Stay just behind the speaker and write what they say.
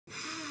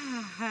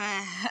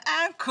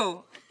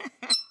Uncle!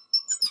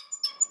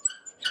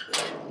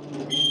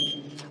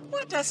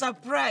 What a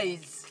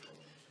surprise!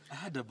 I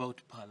heard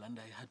about Pearl and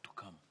I had to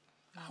come.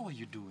 How are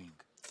you doing?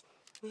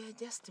 We are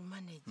just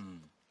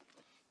managing.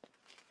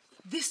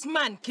 This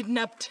man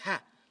kidnapped her.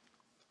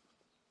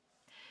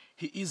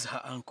 He is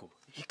her uncle.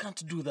 He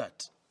can't do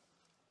that.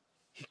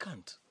 He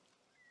can't.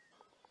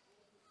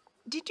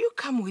 Did you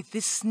come with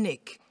this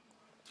snake?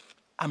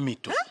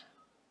 Amito.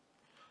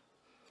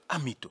 Huh?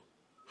 Amito,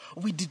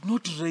 we did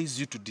not raise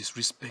you to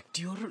disrespect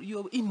your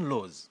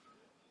in-laws.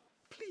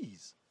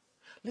 Please,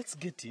 let's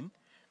get in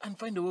and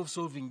find a way of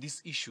solving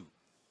this issue.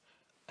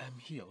 I'm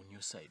here on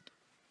your side.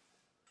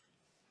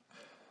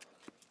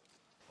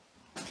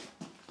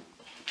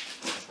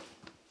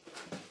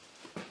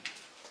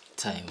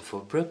 Time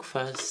for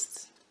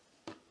breakfast.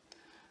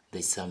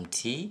 There's some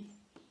tea,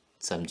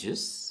 some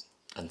juice,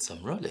 and some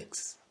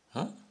Rolex.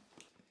 Huh?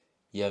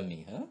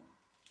 Yummy, huh?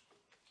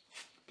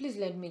 Please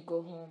let me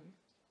go home.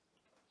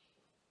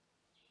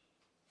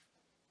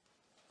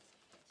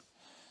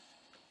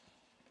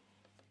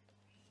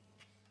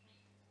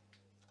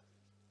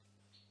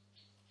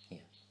 Here,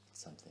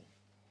 something.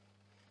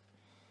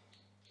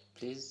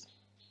 Please.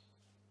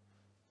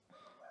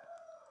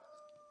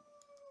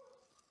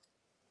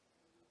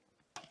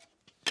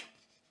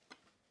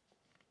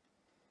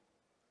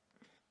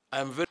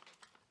 I'm very...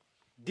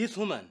 This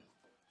woman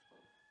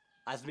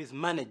has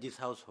mismanaged this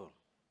household.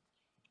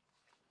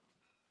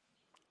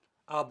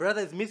 Our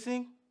brother is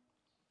missing,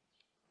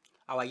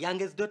 our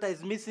youngest daughter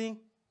is missing,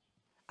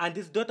 and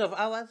this daughter of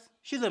ours,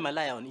 she's a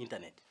Malaya on the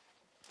internet.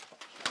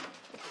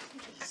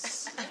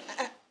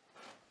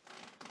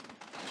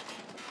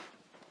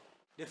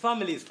 The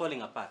family is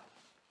falling apart.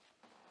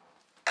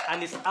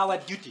 And it's our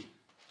duty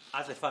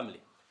as a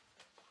family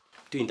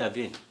to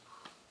intervene.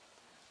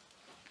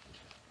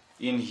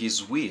 In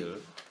his will,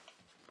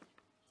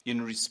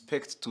 in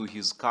respect to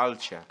his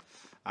culture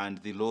and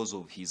the laws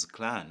of his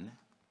clan,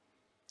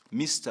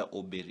 Mr.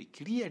 Oberi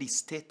clearly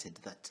stated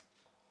that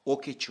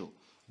Okecho,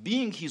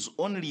 being his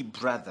only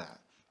brother,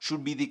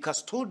 should be the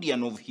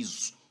custodian of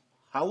his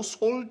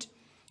household,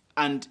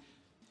 and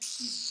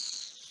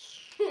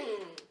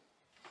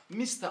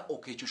Mr.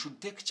 Okecho should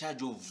take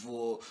charge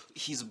of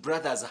his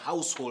brother's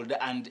household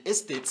and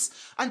estates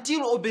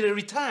until Oberi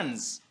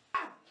returns.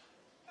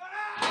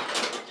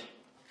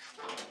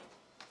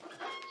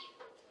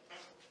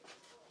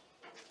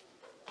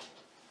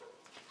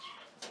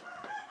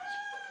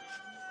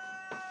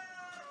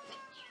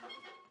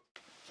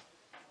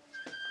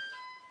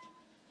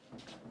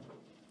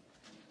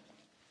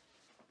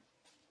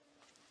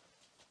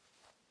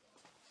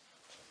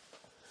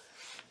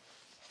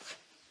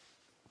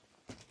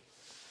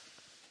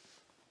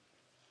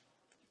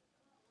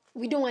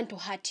 We don't want to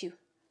hurt you.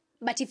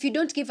 But if you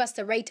don't give us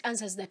the right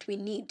answers that we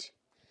need,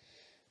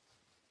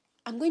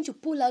 I'm going to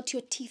pull out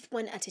your teeth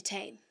one at a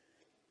time.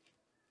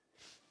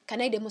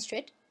 Can I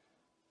demonstrate?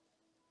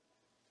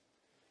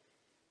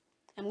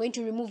 I'm going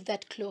to remove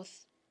that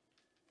cloth.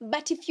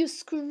 But if you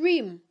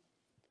scream,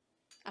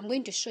 I'm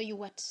going to show you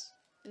what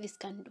this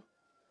can do.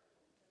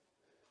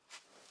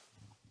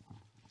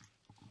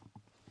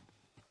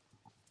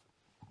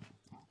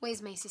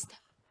 Where's my sister?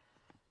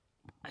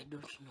 I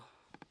don't know.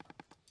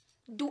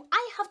 Do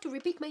I have to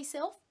repeat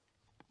myself?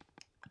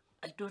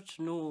 I don't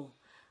know.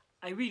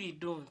 I really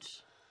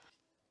don't.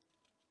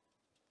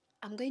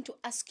 I'm going to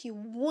ask you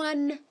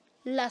one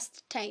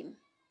last time.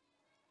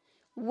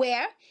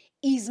 Where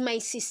is my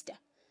sister?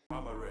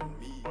 Mama Red.